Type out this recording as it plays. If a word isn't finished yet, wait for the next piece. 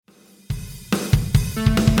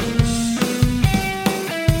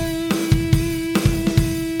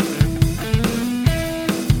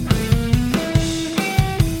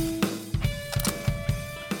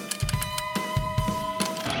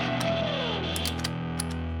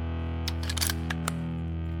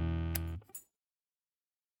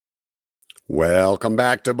Welcome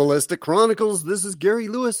back to Ballistic Chronicles. This is Gary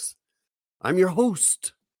Lewis. I'm your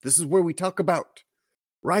host. This is where we talk about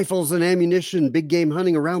rifles and ammunition, big game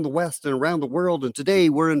hunting around the West and around the world. And today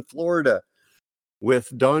we're in Florida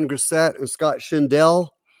with Don Grissett and Scott Schindel.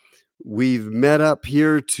 We've met up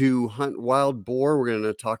here to hunt wild boar. We're going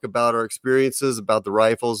to talk about our experiences, about the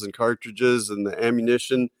rifles and cartridges and the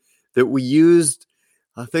ammunition that we used,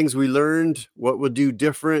 things we learned, what we'll do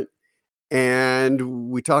different. And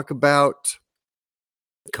we talk about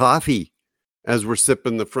coffee as we're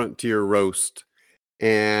sipping the Frontier Roast.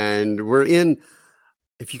 And we're in,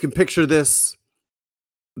 if you can picture this,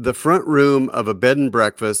 the front room of a bed and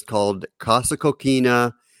breakfast called Casa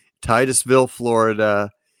Coquina, Titusville,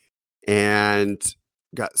 Florida. And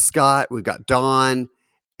got Scott, we've got Don,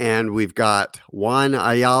 and we've got Juan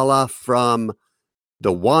Ayala from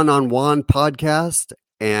the Juan on Juan podcast,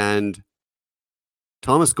 and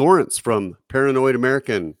Thomas Gorence from Paranoid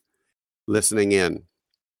American listening in.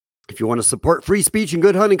 If you want to support free speech and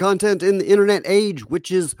good hunting content in the internet age, which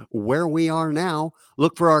is where we are now,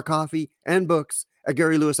 look for our coffee and books at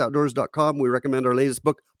GaryLewisOutdoors.com. We recommend our latest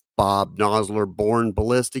book, Bob Nosler, Born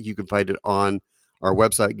Ballistic. You can find it on our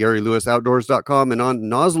website, GaryLewisOutdoors.com, and on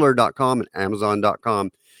Nosler.com and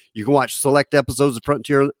Amazon.com. You can watch select episodes of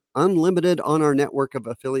Frontier Unlimited on our network of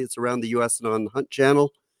affiliates around the U.S. and on the Hunt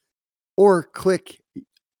Channel, or click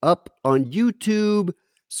up on YouTube,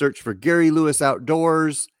 search for Gary Lewis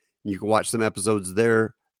Outdoors. You can watch some episodes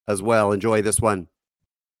there as well. Enjoy this one.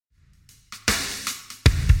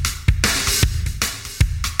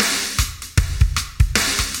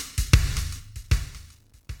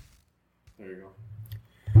 There you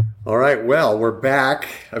go. All right, well, we're back.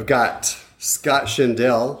 I've got Scott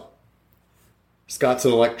Schindel. Scott's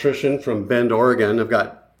an electrician from Bend, Oregon. I've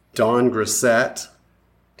got Don Grissett.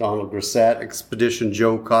 Donald Grissett, Expedition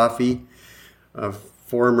Joe Coffee, a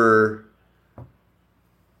former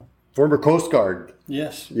Coast Guard.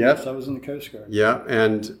 Yes. Yep. Yes, I was in the Coast Guard. Yeah,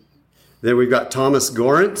 and then we've got Thomas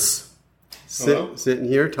Gorence sitting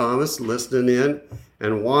here. Thomas, listening in.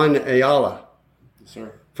 And Juan Ayala. Yes,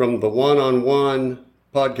 sir. From the One on One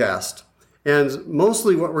podcast. And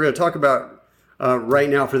mostly what we're going to talk about right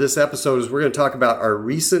now for this episode is we're going to talk about our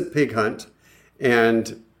recent pig hunt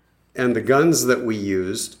and the guns that we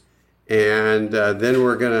used, and then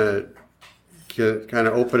we're going to kind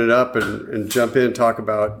of open it up and jump in and talk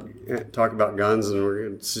about guns, and we're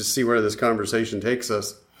going to see where this conversation takes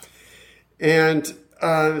us. And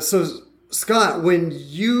so, Scott, when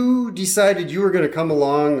you decided you were going to come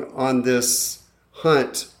along on this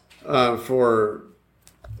hunt for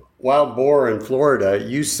wild boar in Florida,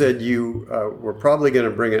 you said you were probably going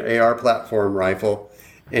to bring an AR platform rifle,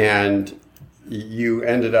 and you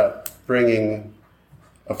ended up bringing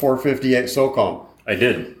a 458 SOCOM. I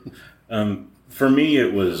did. For me,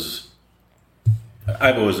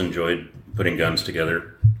 I've always enjoyed putting guns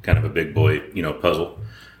together, kind of a big boy, puzzle.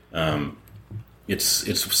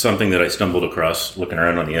 It's something that I stumbled across looking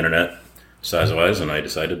around on the internet, size-wise, and I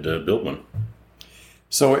decided to build one.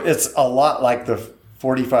 So it's a lot like the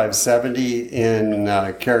 4570 in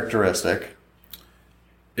characteristic.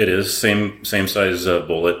 It is same size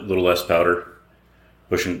bullet, a little less powder,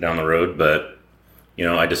 pushing it down the road, but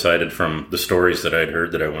I decided from the stories that I'd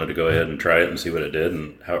heard that I wanted to go ahead and try it and see what it did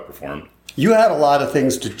and how it performed. You had a lot of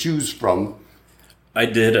things to choose from. I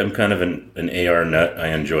did. I'm kind of an AR nut. I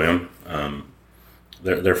enjoy them.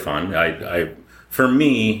 They're fun. For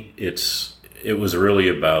me, it was really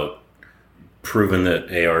about proving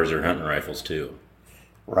that ARs are hunting rifles too.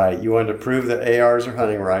 Right. You wanted to prove that ARs are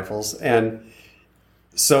hunting rifles, and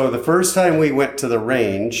so the first time we went to the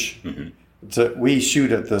range. Mm-hmm. We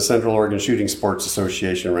shoot at the Central Oregon Shooting Sports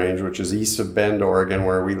Association range, which is east of Bend, Oregon,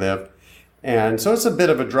 where we live. And so it's a bit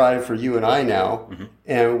of a drive for you and I now. Mm-hmm.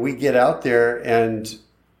 And we get out there, and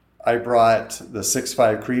I brought the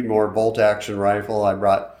 6.5 Creedmoor bolt-action rifle. I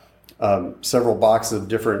brought several boxes of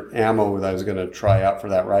different ammo that I was going to try out for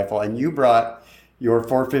that rifle. And you brought your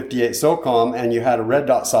 458 SOCOM, and you had a red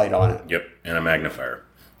dot sight on it. Yep, and a magnifier.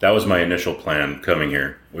 That was my initial plan coming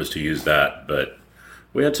here, was to use that, but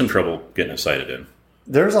we had some trouble getting it sighted in.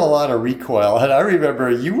 There's a lot of recoil. And I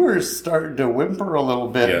remember you were starting to whimper a little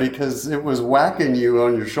bit because it was whacking you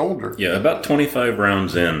on your shoulder. Yeah, about 25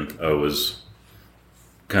 rounds in, I was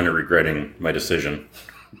kind of regretting my decision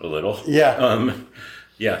a little. Yeah.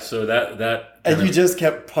 So that and you just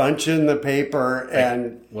kept punching the paper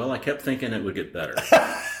and... I kept thinking it would get better.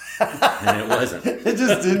 And it wasn't. It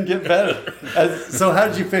just didn't get better. So how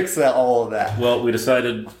did you fix all of that? Well, we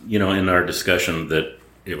decided, in our discussion that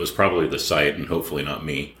it was probably the sight and hopefully not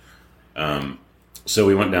me. So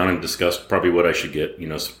we went down and discussed probably what I should get,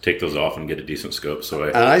 take those off and get a decent scope.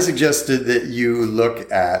 And I suggested that you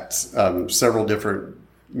look at several different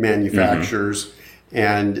manufacturers,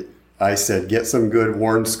 and I said, get some good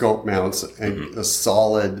worn scope mounts and a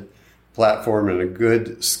solid platform and a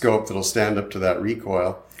good scope that'll stand up to that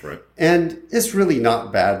recoil. Right. And it's really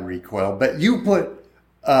not bad recoil, but you put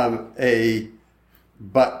a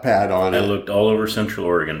butt pad on it. I looked all over Central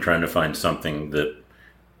Oregon trying to find something that,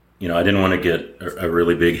 I didn't want to get a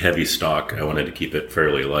really big, heavy stock. I wanted to keep it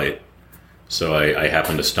fairly light. So I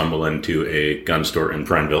happened to stumble into a gun store in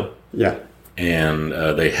Prineville. Yeah. And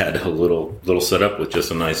they had a little setup with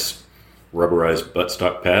just a nice rubberized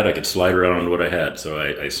buttstock pad. I could slide around on what I had. So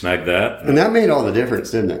I snagged that. And that made all the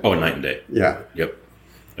difference, didn't it? Oh, night and day. Yeah. Yep.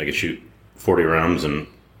 I could shoot 40 rounds and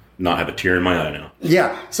not have a tear in my eye now.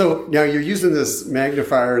 Yeah. So now you're using this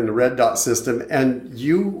magnifier and the red dot system, and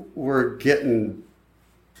you were getting...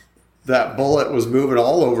 that bullet was moving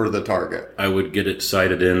all over the target. I would get it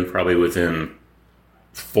sighted in probably within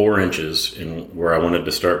 4 inches in where I wanted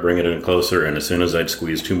to start bringing it in closer. And as soon as I'd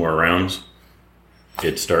squeeze 2 more rounds,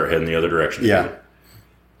 it'd start heading the other direction. Yeah.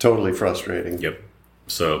 Totally frustrating. Yep.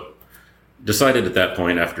 So decided at that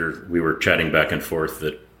point, after we were chatting back and forth,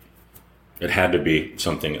 that it had to be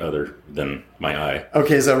something other than my eye.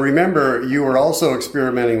 Okay, so remember, you were also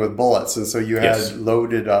experimenting with bullets, and so you had Yes.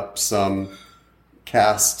 loaded up some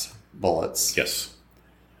cast bullets. Yes.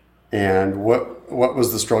 And what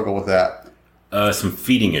was the struggle with that? Some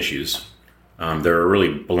feeding issues. They're a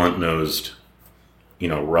really blunt-nosed,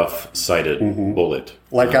 rough-sighted bullet.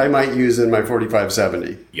 Like I might use in my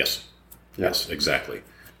 4570. Yes. Yeah. Yes, exactly.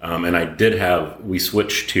 And I did we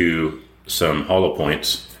switched to some hollow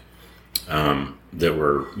points that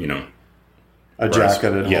were, A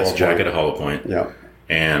jacketed yes, hollow jacketed point. hollow point. Yeah.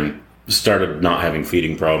 And started not having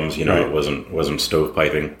feeding problems. Right. It wasn't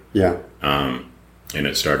stovepiping. Yeah. And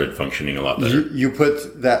it started functioning a lot better. You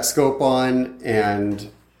put that scope on, and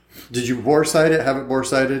did you bore sight it? Have it bore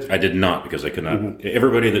sighted? I did not, because I could not.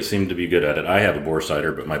 Everybody that seemed to be good at it, I have a bore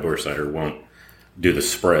sighter, but my bore sighter won't do the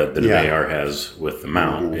spread that an AR has with the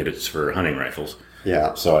mount. It's for hunting rifles.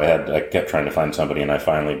 Yeah. So I kept trying to find somebody, and I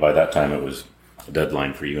finally, by that time, it was a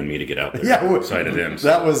deadline for you and me to get out there. Yeah. Sighted in. So.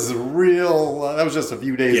 That was real. That was just a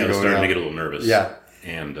few days ago. I was starting now. to get a little nervous. Yeah.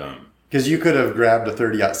 And because you could have grabbed a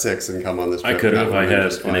 30-06 and come on this trip. I could have. I had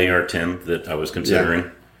an an AR-10 that I was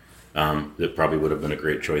considering. That probably would have been a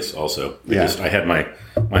great choice also. I had my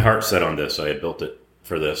heart set on this. I had built it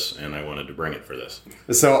for this, and I wanted to bring it for this.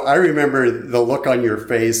 So I remember the look on your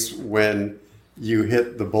face when you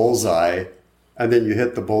hit the bullseye, and then you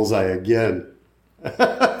hit the bullseye again. At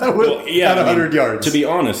 100 yards. To be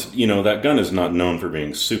honest, that gun is not known for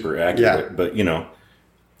being super accurate. Yeah. But,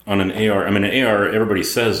 on an AR, an AR, everybody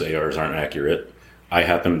says ARs aren't accurate. I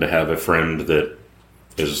happen to have a friend that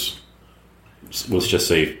is, let's just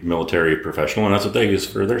say, military professional, and that's what they use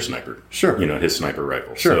for their sniper. Sure. His sniper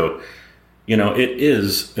rifle. Sure. So, it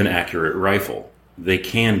is an accurate rifle. They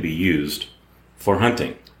can be used for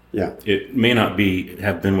hunting. Yeah. It may not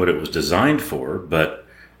have been what it was designed for, but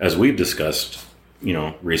as we've discussed,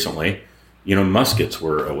 recently, muskets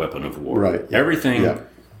were a weapon of war. Right. Yeah.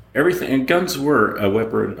 Everything, and guns were a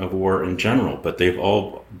weapon of war in general, but they've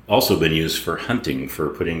all also been used for hunting, for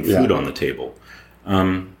putting food on the table.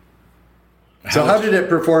 So how did it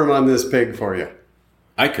perform on this pig for you?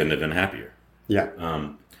 I couldn't have been happier. Yeah.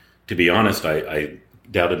 To be honest, I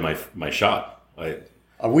doubted my shot.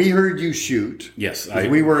 We heard you shoot. Yes.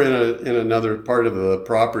 We were in another part of the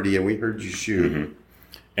property, and we heard you shoot. Mm-hmm.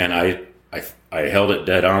 And I held it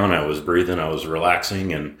dead on. I was breathing. I was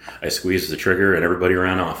relaxing, and I squeezed the trigger, and everybody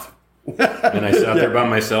ran off. And I sat there by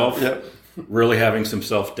myself, really having some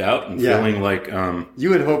self-doubt and feeling like...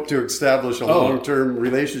 you had hoped to establish a long-term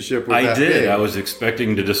relationship with that did. pig. I was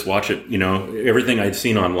expecting to just watch it, everything I'd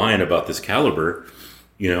seen online about this caliber,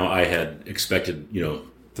 I had expected,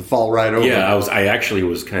 to fall right over. Yeah, I actually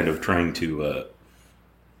was kind of trying to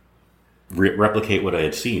replicate what I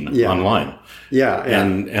had seen online. Yeah.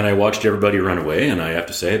 And I watched everybody run away, and I have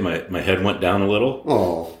to say, my head went down a little.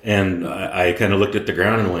 Oh. And I kind of looked at the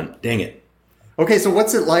ground and went, dang it. Okay, so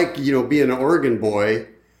what's it like, being an Oregon boy,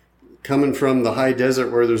 coming from the high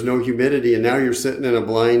desert where there's no humidity, and now you're sitting in a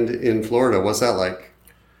blind in Florida? What's that like?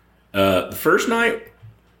 The first night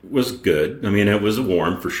was good. It was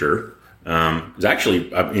warm for sure. It was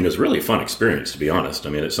actually, it was really a fun experience, to be honest.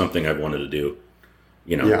 It's something I've wanted to do,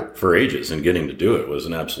 for ages, and getting to do it was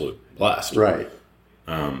an absolute blast. Right.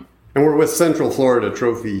 And we're with Central Florida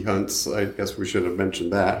Trophy Hunts. I guess we should have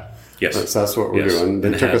mentioned that. Yes. That's what we're doing.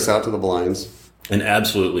 They took us out to the blinds. An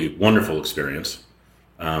absolutely wonderful experience.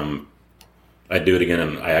 I'd do it again,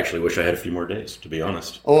 and I actually wish I had a few more days, to be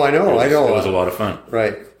honest. Oh, I know. It was a lot of fun.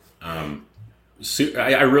 Right.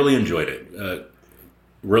 I really enjoyed it.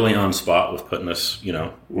 Really on spot with putting us,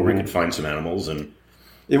 where we could find some animals. And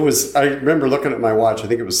it was, I remember looking at my watch, I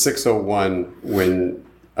think it was 6:01 when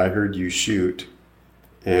I heard you shoot.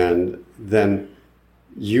 And then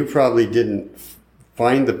you probably didn't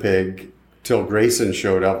find the pig till Grayson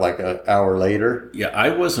showed up like an hour later. Yeah, I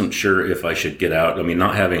wasn't sure if I should get out. I mean,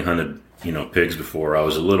 not having hunted, pigs before, I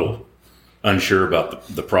was a little unsure about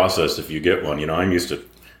the process if you get one. I'm used to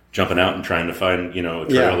jumping out and trying to find, a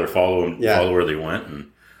trail or follow where they went.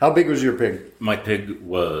 And how big was your pig? My pig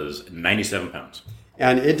was 97 pounds.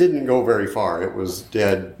 And it didn't go very far. It was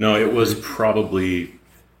dead. No, it was probably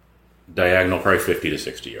diagonal, probably 50 to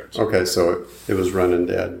 60 yards. Okay, so it was running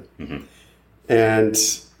dead. Mm-hmm. And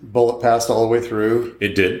bullet passed all the way through?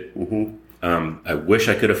 It did. Mm-hmm. I wish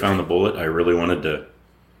I could have found the bullet. I really wanted to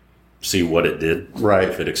see what it did. Right.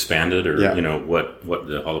 If it expanded or, what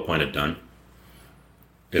the hollow point had done.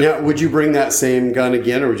 Yeah, would you bring that same gun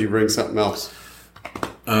again or would you bring something else?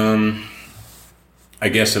 I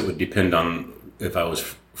guess it would depend on if I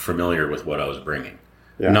was familiar with what I was bringing.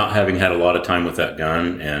 Yeah. Not having had a lot of time with that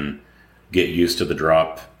gun and get used to the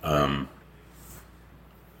drop, and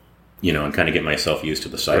kind of get myself used to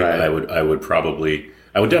the sight. Right. I would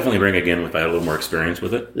definitely bring again if I had a little more experience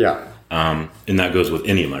with it. Yeah. And that goes with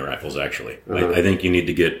any of my rifles, actually. Uh-huh. I think you need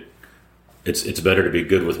to get. It's better to be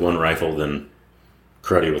good with one rifle than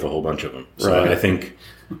cruddy with a whole bunch of them. So right. I think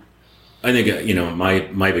my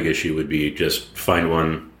big issue would be just find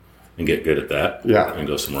one and get good at that. Yeah. And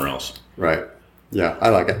go somewhere else. Right. Yeah, I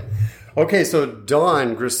like it. Okay, so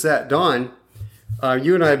Don Grissett. Don,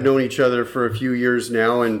 you and I have known each other for a few years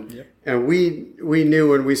now, and yep. and we knew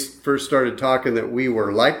when we first started talking that we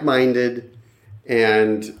were like-minded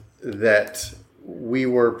and that we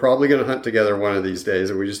were probably going to hunt together one of these days,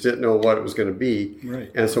 and we just didn't know what it was going to be.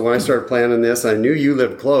 Right. And so when I started planning this, I knew you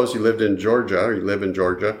lived close. You lived in Georgia, or you live in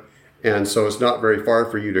Georgia, and so it's not very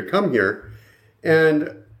far for you to come here.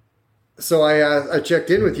 And so I checked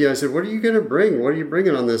in with you. I said, what are you going to bring? What are you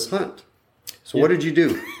bringing on this hunt? So what did you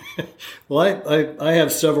do? Well, I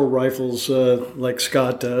have several rifles like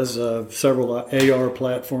Scott does, several AR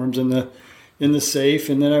platforms in the safe.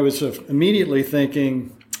 And then I was immediately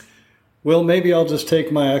thinking, well, maybe I'll just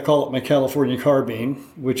take I call it my California carbine,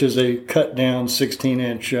 which is a cut down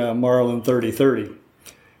 16-inch Marlin 30-30.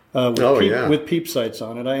 With peep sights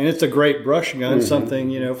on it. And it's a great brush gun, mm-hmm.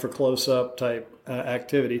 something, for close-up type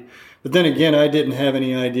activity. But then again, I didn't have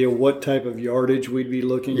any idea what type of yardage we'd be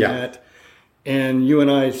looking at. And you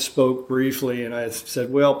and I spoke briefly, and I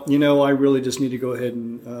said, well, I really just need to go ahead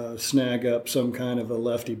and snag up some kind of a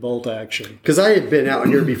lefty bolt action. Because I had been out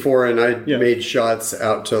here before, and I made shots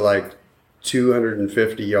out to like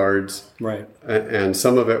 250 yards. Right. And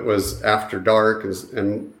some of it was after dark,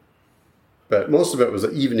 but most of it was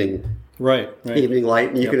evening. Right. Evening light,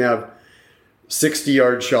 and you can have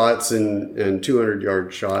 60-yard shots and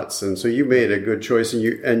 200-yard shots, and so you made a good choice,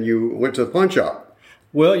 and you went to the pawn shop.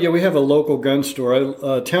 Well, yeah, we have a local gun store.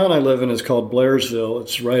 Town I live in is called Blairsville.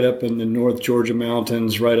 It's right up in the North Georgia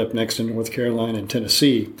mountains, right up next to North Carolina and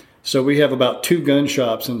Tennessee. So we have about 2 gun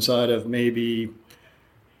shops inside of maybe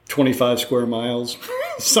 25 square miles,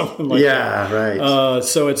 something like that. Yeah, right.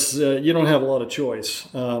 So it's you don't have a lot of choice.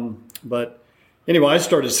 But anyway, I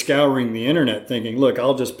started scouring the internet thinking, look,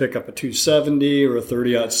 I'll just pick up a 270 or a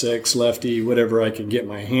 30-06 lefty, whatever I can get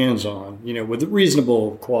my hands on, with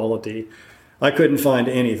reasonable quality. I couldn't find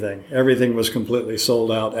anything. Everything was completely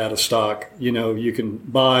sold out of stock. You can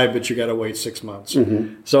buy, but you got to wait 6 months.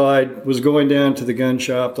 Mm-hmm. So I was going down to the gun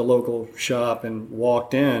shop, the local shop, and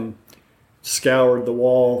walked in, scoured the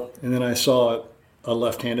wall, and then I saw a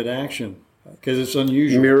left-handed action because it's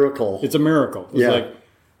unusual. Miracle. It's a miracle. It's yeah. like,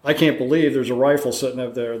 I can't believe there's a rifle sitting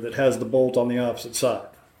up there that has the bolt on the opposite side.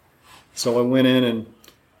 So I went in and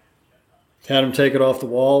had him take it off the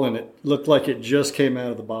wall, and it looked like it just came out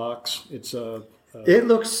of the box. It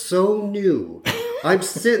looks so new. I'm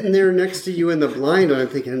sitting there next to you in the blind, and I'm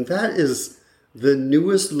thinking, that is the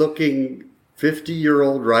newest looking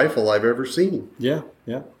 50-year-old rifle I've ever seen. Yeah.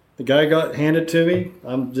 The guy got handed to me.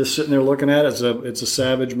 I'm just sitting there looking at it. It's a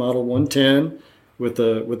Savage Model 110 with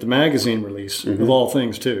the magazine release, mm-hmm. of all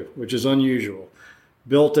things, too, which is unusual.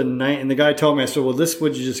 Built in and the guy told me, I said, well,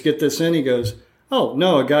 would you just get this in? He goes, oh,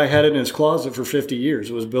 no, a guy had it in his closet for 50 years.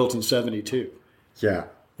 It was built in 72. Yeah.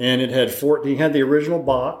 And it had he had the original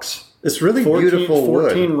box. It's really beautiful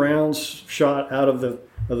 14 wood. Rounds shot out of the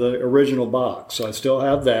original box. So I still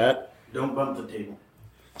have that. Don't bump the table.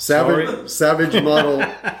 Savage Model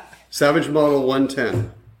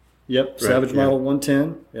 110. Yep, right, Savage Model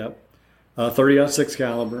 110. Yep. 30-06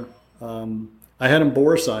 caliber. I had them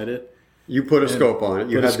bore sighted. You put a scope on it.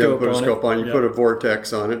 You had them put a scope on it. You put a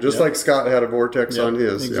vortex on it, just like Scott had a vortex on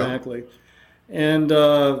his. Exactly. And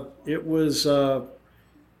it was, I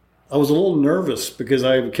was a little nervous because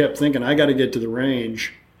I kept thinking, I got to get to the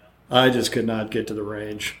range. I just could not get to the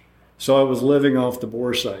range. So I was living off the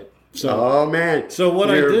bore sight. So, oh, man. So what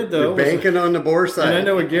I did, though, you're banking on the bore sight. And I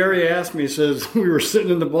know what Gary asked me, he says, we were sitting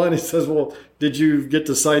in the blind, he says, well, did you get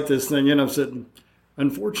to sight this thing? And I'm sitting,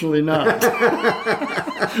 unfortunately not.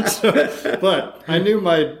 But I knew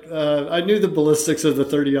I knew the ballistics of the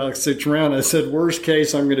 30-06 round. I said, worst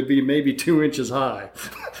case, I'm going to be maybe 2 inches high,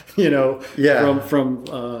 from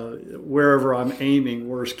wherever I'm aiming,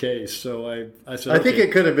 worst case. So I said, I think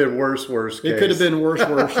it could have been worst case. It could have been worse,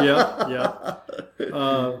 yeah.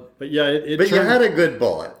 But yeah, but you had a good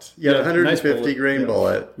bullet. You had a 150 nice grain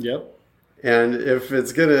bullet. Yep. And if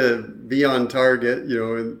it's going to be on target,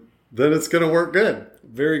 then it's going to work good.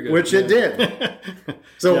 Very good. Which it did.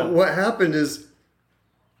 So what happened is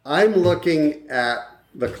I'm looking at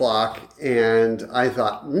the clock and I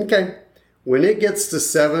thought, okay, when it gets to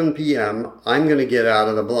 7 p.m., I'm going to get out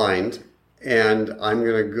of the blind and I'm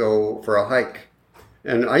going to go for a hike.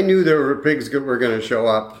 And I knew there were pigs that were going to show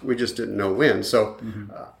up. We just didn't know when. So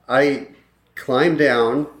I climbed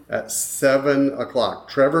down at 7 o'clock.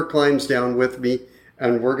 Trevor climbs down with me,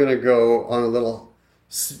 and we're going to go on a little,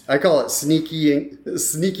 I call it sneaky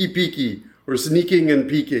peeky, or sneaking and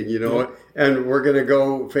peeking, and we're going to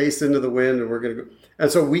go face into the wind, and we're going to go. And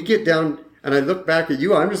so we get down, and I look back at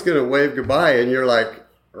you. I'm just going to wave goodbye, and you're like,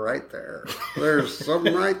 right there. There's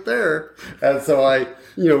something right there. And so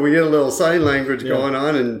we get a little sign language going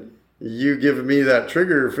on, and you give me that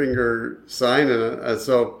trigger finger sign. And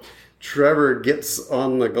so Trevor gets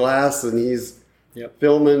on the glass and he's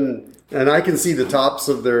filming, and I can see the tops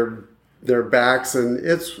of their backs, and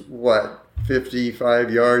it's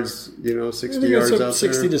 55 yards, 60 yards out there.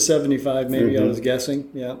 60 to 75 maybe, I was guessing.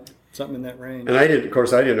 Yeah. Something in that range. And I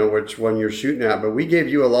didn't know which one you're shooting at, but we gave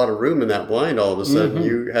you a lot of room in that blind all of a sudden.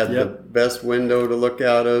 You had the best window to look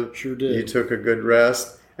out of. Sure did. You took a good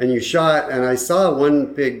rest. And you shot, and I saw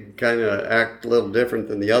one pig kind of act a little different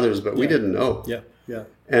than the others, but we didn't know. Yeah.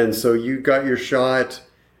 And so you got your shot,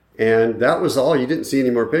 and that was all. You didn't see any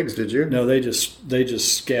more pigs, did you? No, they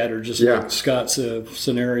just scattered, just like Scott's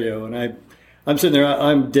scenario. And I'm sitting there,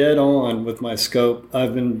 I'm dead on with my scope.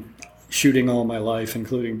 I've been shooting all my life,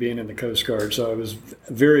 including being in the Coast Guard, so I was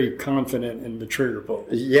very confident in the trigger pull.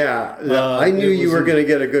 Yeah, I knew you were going to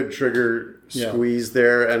get a good trigger squeeze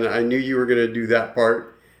there, and I knew you were going to do that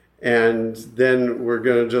part, and then we're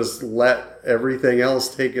going to just let everything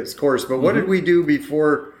else take its course. But what did we do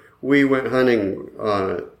before we went hunting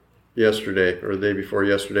yesterday, or the day before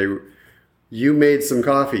yesterday? You made some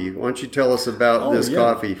coffee. Why don't you tell us about this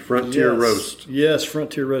coffee, Frontier Roast? Yes,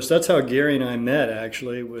 Frontier Roast. That's how Gary and I met,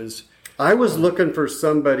 actually. I was looking for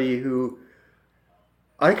somebody who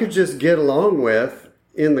I could just get along with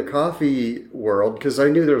in the coffee world, because I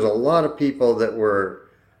knew there was a lot of people that were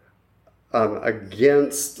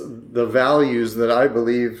against the values that I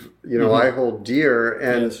believe, I hold dear.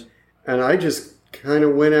 And I just kind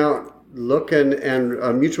of went out looking, and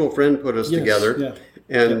a mutual friend put us together.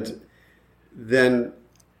 And then,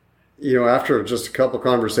 after just a couple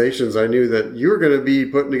conversations, I knew that you were going to be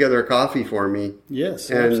putting together a coffee for me. Yes,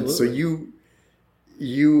 and absolutely. So you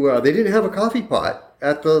they didn't have a coffee pot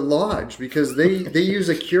at the lodge because they use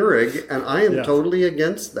a Keurig, and I am totally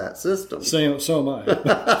against that system. So am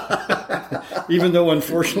I. Even though,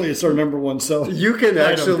 unfortunately, it's our number one seller. You can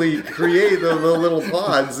actually create the little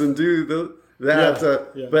pods and do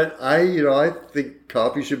that. But I think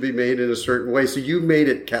coffee should be made in a certain way. So you made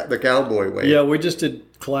it the cowboy way. Yeah, we just did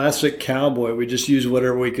classic cowboy. We just used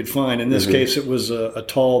whatever we could find. In this case, it was a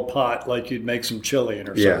tall pot, like you'd make some chili in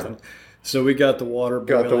or something. So we got the water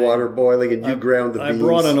boiling. And you ground the beans. I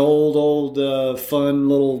brought an old fun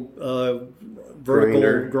little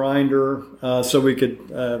vertical grinder, so we could.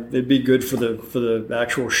 It'd be good for the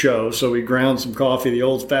actual show. So we ground some coffee the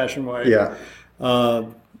old-fashioned way. Yeah.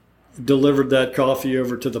 Delivered that coffee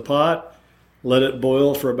over to the pot, let it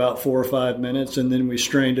boil for about 4 or 5 minutes, and then we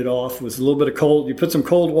strained it off with a little bit of cold. You put some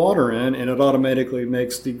cold water in, and it automatically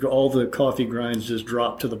makes all the coffee grinds just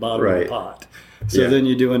drop to the bottom of the pot. So then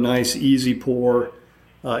you do a nice easy pour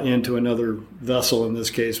into another vessel. In this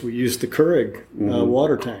case, we used the Keurig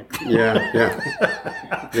water tank.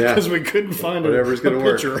 Yeah. Because we couldn't find whatever's going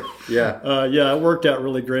to pitcher. work. Yeah. It worked out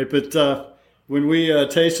really great. But When we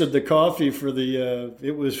tasted the coffee for the,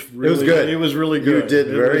 it was good. It was really good. You did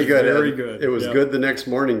very good. Very good. It was good the next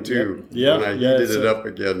morning too. Yeah. When I heated it up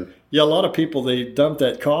again. Yeah, a lot of people, they dump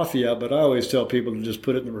that coffee out, but I always tell people to just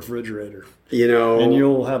put it in the refrigerator. And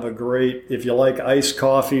you'll have a great, if you like iced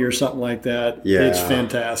coffee or something like that, it's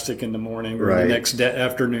fantastic in the morning or the next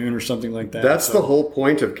afternoon or something like that. That's the whole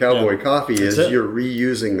point of Cowboy Coffee is you're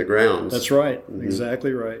reusing the grounds. That's right. Mm-hmm.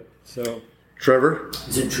 Exactly right. So, Trevor?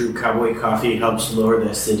 Is it true Cowboy Coffee helps lower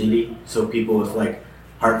the acidity so people with like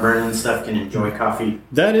heartburn and stuff can enjoy coffee?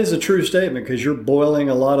 That is a true statement because you're boiling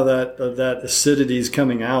a lot of that acidity is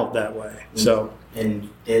coming out that way. So, and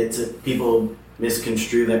people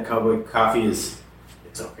misconstrue that Cowboy Coffee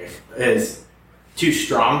it's too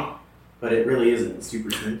strong, but it really isn't. It's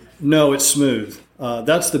super smooth. No, it's smooth.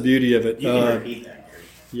 That's the beauty of it. You can repeat that, Gary.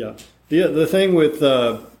 Yeah. The thing with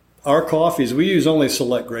our coffees, we use only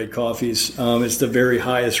select grade coffees. It's the very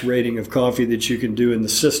highest rating of coffee that you can do in the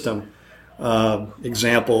system.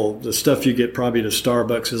 Example, the stuff you get probably to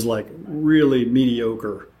Starbucks is like really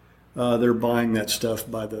mediocre. They're buying that stuff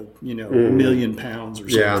by the million pounds or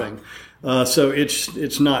something. So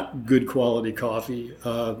it's not good quality coffee.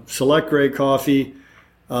 Select grade coffee,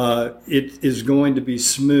 it is going to be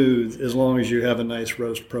smooth as long as you have a nice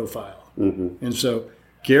roast profile. Mm-hmm. And so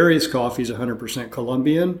Gary's coffee is 100%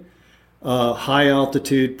 Colombian. High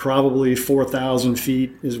altitude, probably 4,000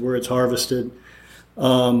 feet is where it's harvested.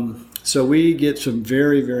 So we get some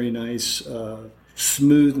very, very nice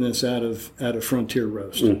smoothness out of Frontier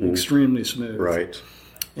Roast. Mm-hmm. Extremely smooth. Right.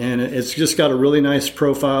 And it's just got a really nice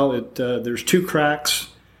profile. There's 2 cracks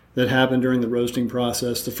that happen during the roasting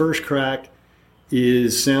process. The first crack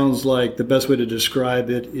sounds like the best way to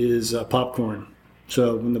describe it is popcorn.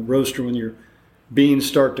 So when your beans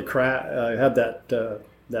start to crack, have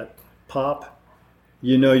that pop,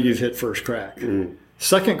 you've hit first crack. Mm.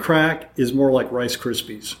 Second crack is more like Rice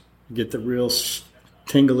Krispies. You get the real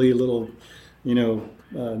tingly little,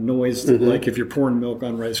 noise, like if you're pouring milk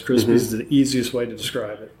on Rice Krispies is the easiest way to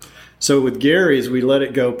describe it. So with Gary's, we let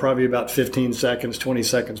it go probably about 15 seconds, 20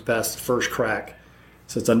 seconds past the first crack.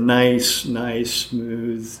 So it's a nice,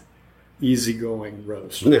 smooth, easygoing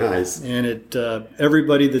roast. Nice. And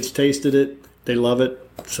everybody that's tasted it, they love it.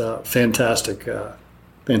 It's a fantastic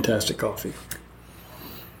coffee.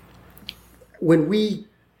 When we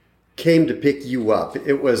came to pick you up,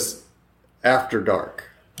 it was after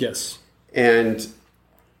dark. Yes. And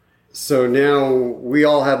so now we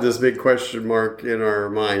all have this big question mark in our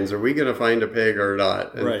minds. Are we going to find a pig or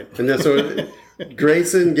not? Right. And then so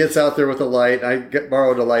Grayson gets out there with a light. I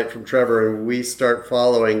borrowed a light from Trevor, and we start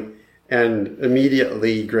following. And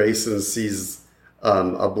immediately Grayson sees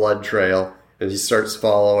a blood trail, and he starts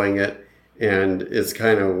following it. And it's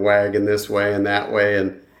kind of wagging this way and that way,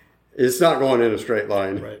 and it's not going in a straight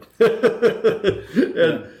line. Right.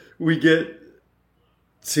 And we get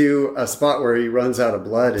to a spot where he runs out of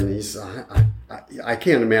blood, and he's, I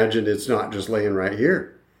can't imagine it's not just laying right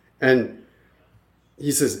here. And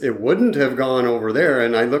he says, it wouldn't have gone over there.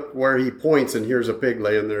 And I look where he points, and here's a pig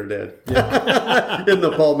laying there dead in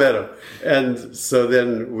the palmetto. And so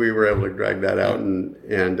then we were able to drag that out, and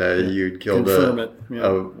you'd killed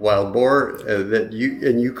a wild boar that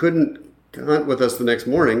you couldn't hunt with us the next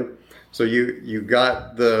morning. So you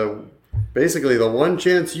got basically the one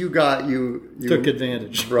chance you got, you took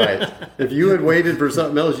advantage. Right. If you had waited for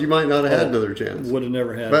something else, you might not have had another chance. Would have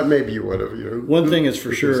never had. But maybe you would have. One thing is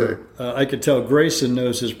for sure, I could tell Grayson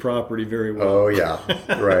knows his property very well. Oh, yeah.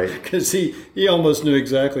 Right. Because he almost knew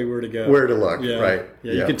exactly where to go. Where to look, yeah. Right.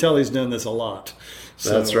 Yeah, you can tell he's done this a lot.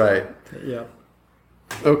 So, that's right. Yeah.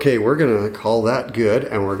 Okay, we're going to call that good,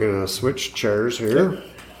 and we're going to switch chairs here. Okay.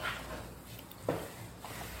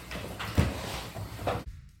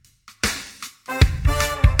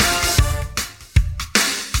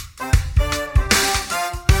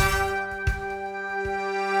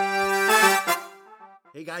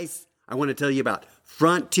 Hey guys, I want to tell you about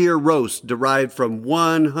Frontier Roast, derived from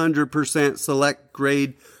 100% select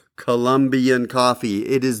grade Colombian coffee.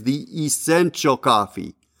 It is the essential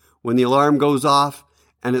coffee. When the alarm goes off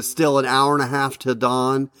and it's still an hour and a half to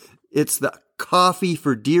dawn, it's the coffee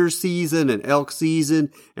for deer season and elk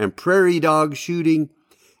season and prairie dog shooting.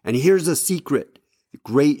 And here's a secret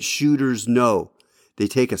great shooters know. They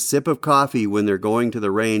take a sip of coffee when they're going to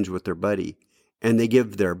the range with their buddy, and they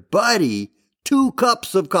give their buddy 2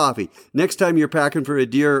 cups of coffee. Next time you're packing for a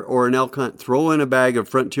deer or an elk hunt, throw in a bag of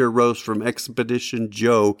Frontier Roast from Expedition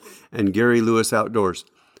Joe and Gary Lewis Outdoors.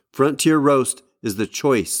 Frontier Roast is the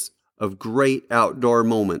choice of great outdoor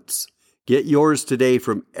moments. Get yours today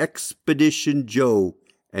from Expedition Joe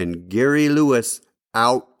and Gary Lewis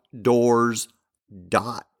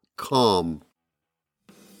Outdoors.com.